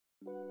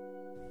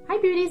Hi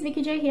beauties,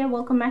 VickyJ here.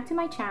 Welcome back to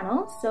my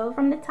channel. So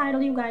from the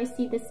title you guys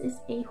see this is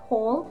a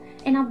haul,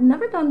 and I've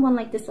never done one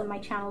like this on my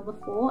channel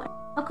before.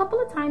 A couple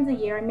of times a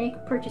year I make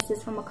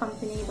purchases from a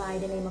company by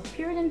the name of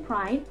Puritans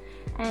Pride,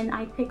 and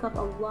I pick up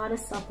a lot of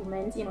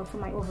supplements, you know, for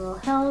my overall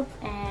health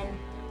and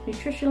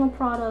nutritional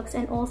products,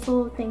 and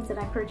also things that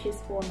I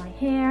purchase for my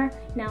hair.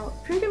 Now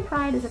Puritans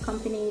Pride is a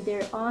company,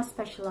 they are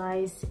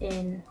specialized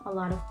in a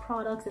lot of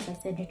products, as I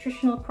said,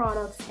 nutritional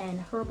products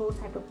and herbal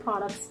type of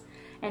products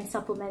and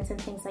supplements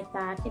and things like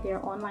that. They're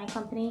an online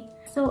company.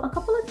 So a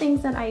couple of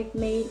things that I've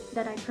made,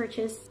 that I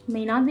purchased,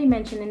 may not be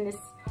mentioned in this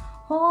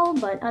haul,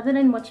 but other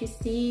than what you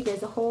see,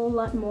 there's a whole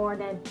lot more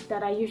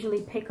that I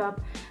usually pick up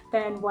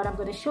than what I'm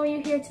going to show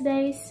you here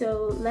today.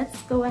 So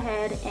let's go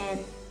ahead and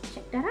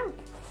check that out.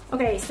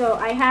 Okay, so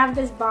I have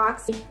this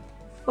box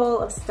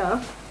full of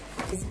stuff.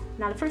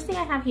 Now the first thing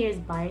I have here is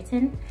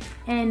biotin,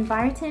 and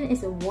biotin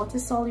is a water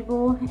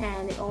soluble,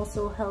 and it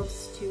also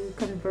helps to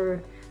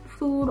convert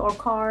food or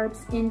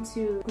carbs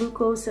into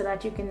glucose so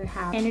that you can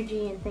have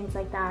energy and things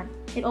like that.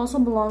 It also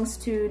belongs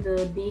to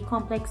the B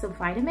complex of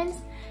vitamins,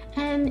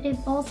 and it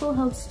also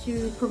helps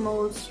to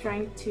promote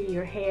strength to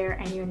your hair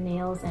and your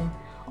nails and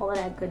all of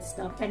that good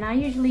stuff. And I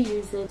usually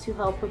use it to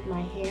help with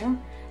my hair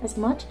as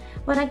much,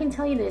 but I can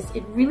tell you this,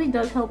 it really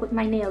does help with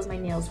my nails. My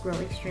nails grow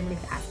extremely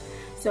fast.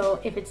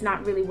 So if it's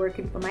not really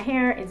working for my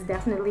hair, it's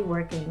definitely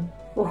working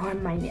for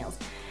my nails.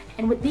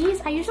 And with these,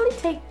 I usually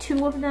take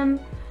 2 of them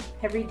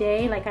every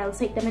day. Like I'll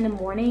take them in the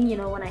morning, you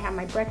know, when I have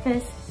my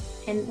breakfast.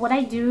 And what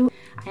I do,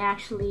 I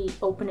actually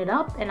open it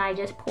up and I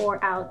just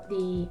pour out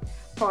the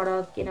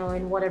product, you know,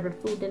 in whatever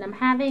food that I'm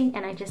having,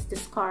 and I just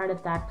discard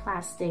of that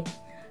plastic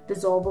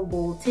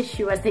dissolvable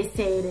tissue, as they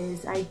say it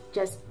is. I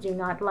just do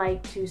not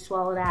like to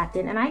swallow that.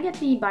 And I get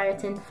the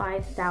biotin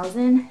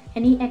 5000.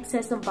 Any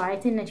excess of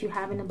biotin that you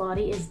have in the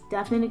body is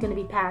definitely going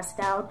to be passed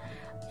out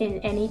in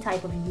any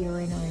type of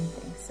urine or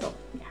anything. So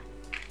yeah.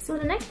 So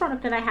the next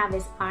product that I have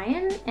is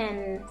iron,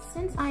 and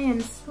since I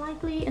am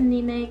slightly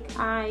anemic,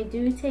 I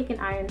do take an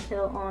iron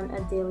pill on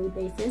a daily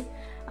basis.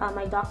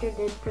 My doctor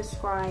did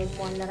prescribe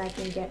one that I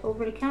can get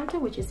over the counter,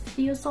 which is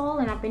Thiosol,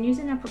 and I've been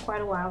using that for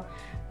quite a while.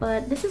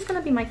 But this is going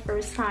to be my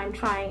first time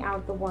trying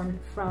out the one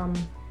from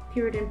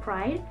Puritans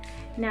Pride.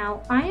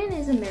 Now, iron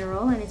is a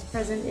mineral and it's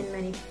present in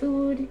many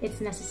food. It's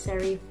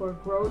necessary for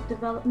growth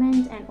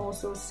development and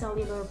also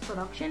cellular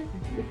production.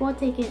 Before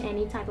taking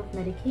any type of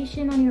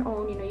medication on your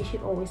own, you know, you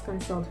should always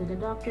consult with a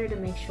doctor to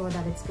make sure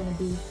that it's going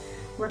to be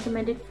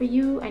recommended for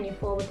you and you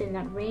fall within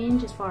that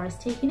range as far as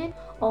taking it.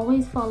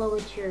 Always follow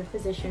with your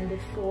physician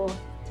before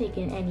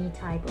taking any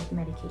type of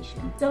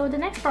medication. So the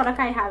next product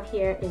I have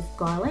here is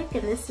garlic,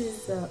 and this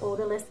is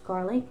odorless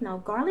garlic. Now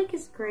garlic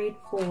is great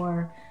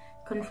for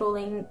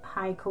controlling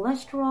high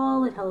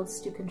cholesterol. It helps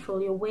to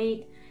control your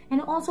weight,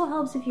 and it also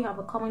helps if you have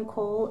a common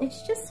cold.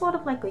 It's just sort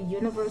of like a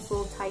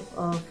universal type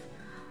of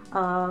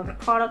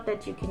product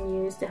that you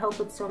can use to help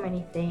with so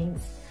many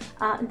things.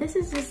 This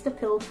is just a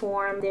pill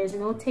form. There's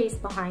no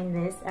taste behind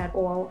this at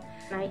all.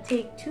 And I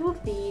take 2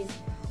 of these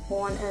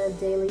on a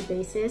daily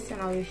basis,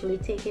 and I'll usually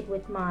take it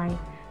with my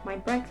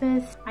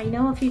breakfast. I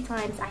know a few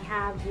times I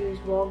have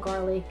used raw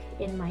garlic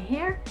in my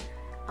hair,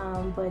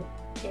 but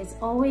it's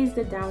always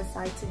the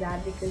downside to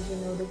that, because you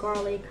know the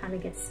garlic kind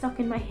of gets stuck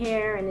in my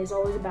hair and there's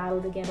always a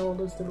battle to get all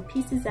those little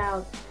pieces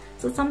out.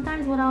 So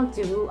sometimes what I'll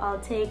do, I'll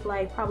take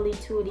like probably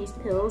 2 of these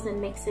pills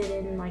and mix it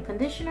in my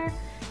conditioner,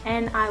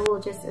 and I will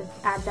just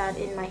add that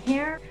in my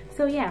hair.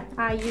 So yeah,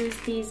 I use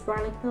these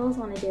garlic pills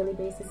on a daily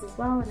basis as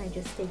well, and I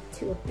just take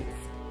 2 of these.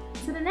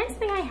 So the next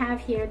thing I have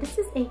here, this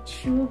is a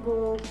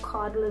chewable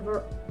cod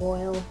liver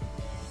oil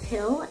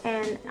pill,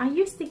 and I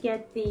used to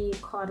get the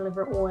cod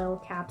liver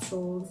oil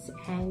capsules,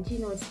 and you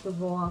know, it's the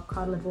raw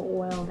cod liver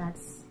oil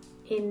that's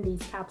in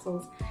these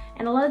capsules.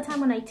 And a lot of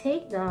time when I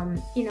take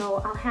them, you know,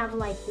 I'll have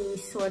like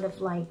these sort of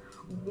like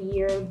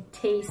weird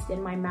taste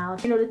in my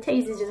mouth. You know, the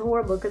taste is just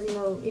horrible, because you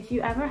know, if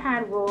you ever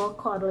had raw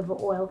cod liver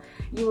oil,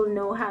 you will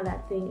know how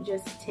that thing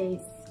just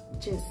tastes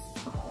just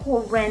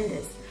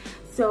horrendous.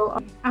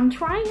 So I'm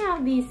trying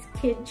out these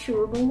kid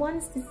chewable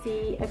ones to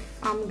see if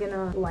I'm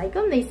gonna like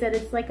them. They said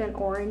it's like an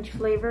orange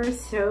flavor,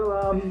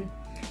 so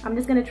I'm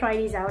just gonna try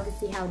these out to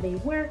see how they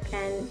work.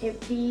 And if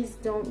these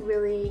don't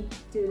really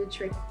do the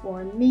trick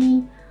for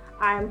me,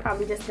 I'm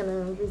probably just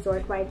gonna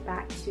resort right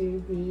back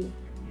to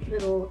the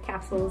little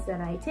capsules that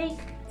I take.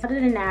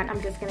 Other than that,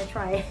 I'm just gonna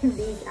try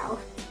these out.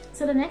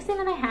 So the next thing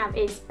that I have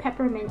is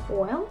peppermint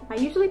oil. I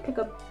usually pick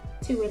up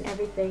 2 in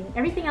everything.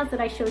 Everything else that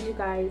I showed you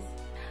guys,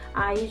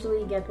 I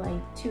usually get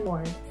like 2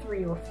 or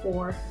 3 or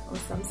 4 of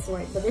some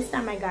sort, but this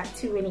time I got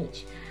 2 in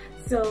each.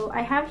 So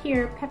I have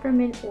here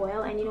peppermint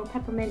oil, and you know,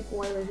 peppermint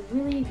oil is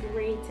really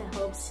great to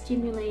help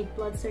stimulate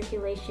blood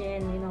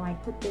circulation. You know, I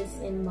put this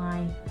in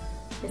my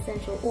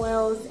essential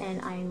oils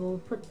and I will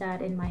put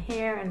that in my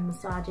hair and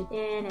massage it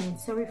in, and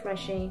it's so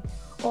refreshing.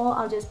 Or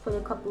I'll just put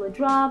a couple of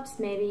drops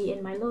maybe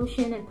in my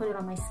lotion and put it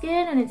on my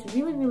skin, and it's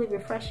really, really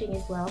refreshing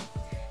as well.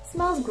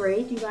 Smells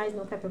great. You guys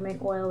know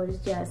peppermint oil is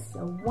just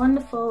a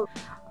wonderful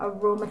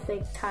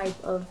aromatic type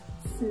of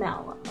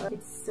smell.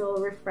 It's so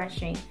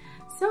refreshing.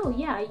 So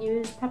yeah, I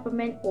use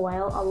peppermint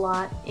oil a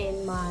lot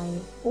in my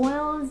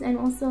oils and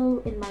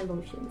also in my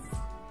lotions.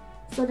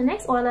 So the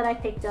next oil that I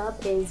picked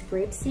up is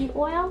grapeseed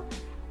oil.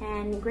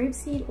 And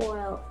grapeseed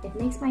oil, it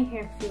makes my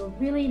hair feel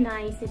really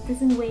nice. It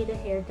doesn't weigh the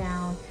hair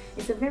down.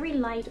 It's a very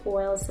light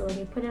oil, so when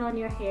you put it on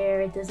your hair,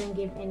 it doesn't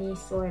give any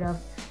sort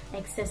of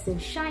excessive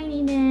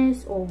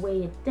shininess or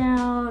weigh it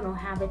down or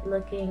have it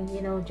looking, you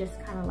know, just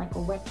kind of like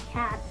a wet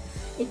cat.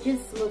 It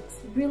just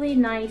looks really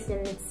nice,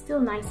 and it's still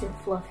nice and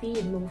fluffy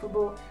and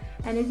movable,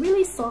 and it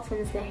really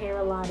softens the hair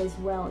a lot as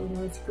well. You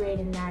know, it's great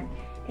in that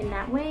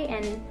way.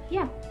 And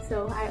yeah,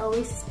 so I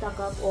always stock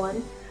up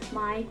on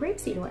my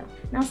grapeseed oil.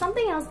 Now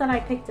something else that I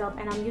picked up,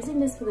 and I'm using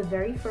this for the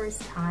very first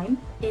time,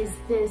 is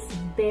this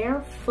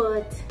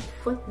barefoot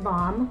foot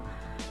balm.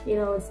 You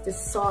know, it's to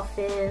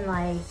soften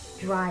like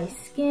dry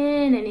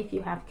skin, and if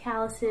you have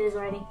calluses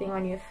or anything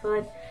on your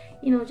foot,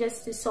 you know,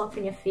 just to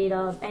soften your feet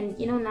up. And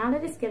you know, now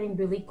that it's getting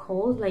really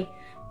cold, like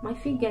my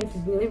feet get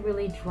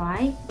really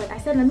dry, but I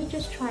said let me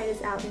just try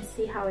this out and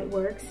see how it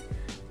works.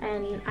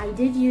 And I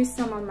did use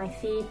some on my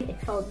feet. It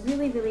felt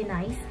really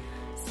nice.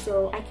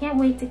 So I can't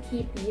wait to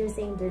keep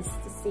using this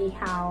to see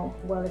how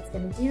well it's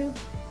gonna do.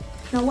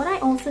 Now what I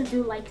also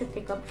do like to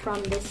pick up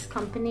from this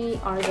company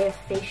are their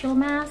facial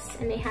masks,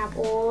 and they have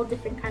all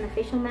different kind of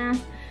facial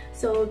masks.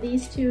 So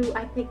these two,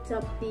 I picked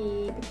up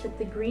the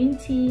green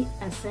tea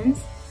essence,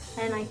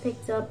 and I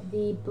picked up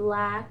the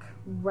black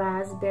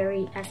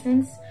raspberry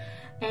essence.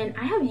 And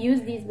I have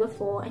used these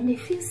before, and they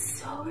feel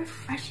so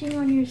refreshing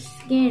on your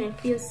skin. It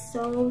feels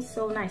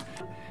so nice.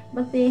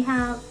 But they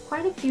have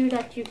quite a few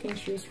that you can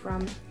choose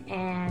from,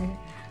 and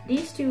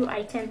these two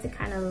I tend to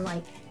kind of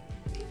like,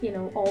 you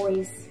know,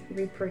 always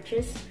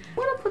repurchase.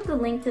 I'm gonna put the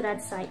link to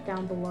that site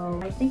down below.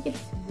 I think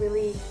it's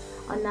really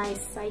a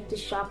nice site to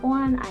shop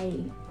on.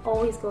 I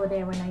always go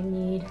there when I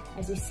need,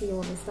 as you see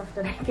all the stuff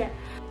that I get.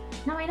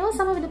 Now I know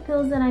some of the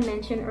pills that I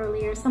mentioned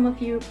earlier, some of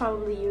you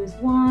probably use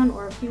one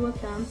or a few of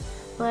them,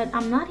 but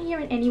I'm not here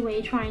in any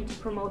way trying to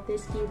promote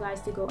this for you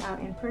guys to go out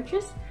and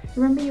purchase.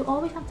 Remember, you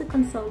always have to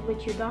consult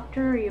with your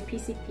doctor or your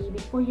PCP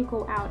before you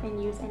go out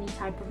and use any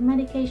type of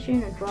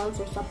medication or drugs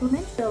or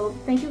supplements. So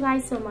thank you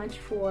guys so much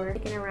for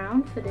sticking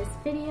around for this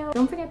video.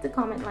 Don't forget to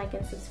comment, like,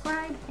 and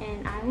subscribe,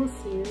 and I will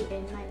see you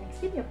in my next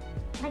video.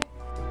 Bye!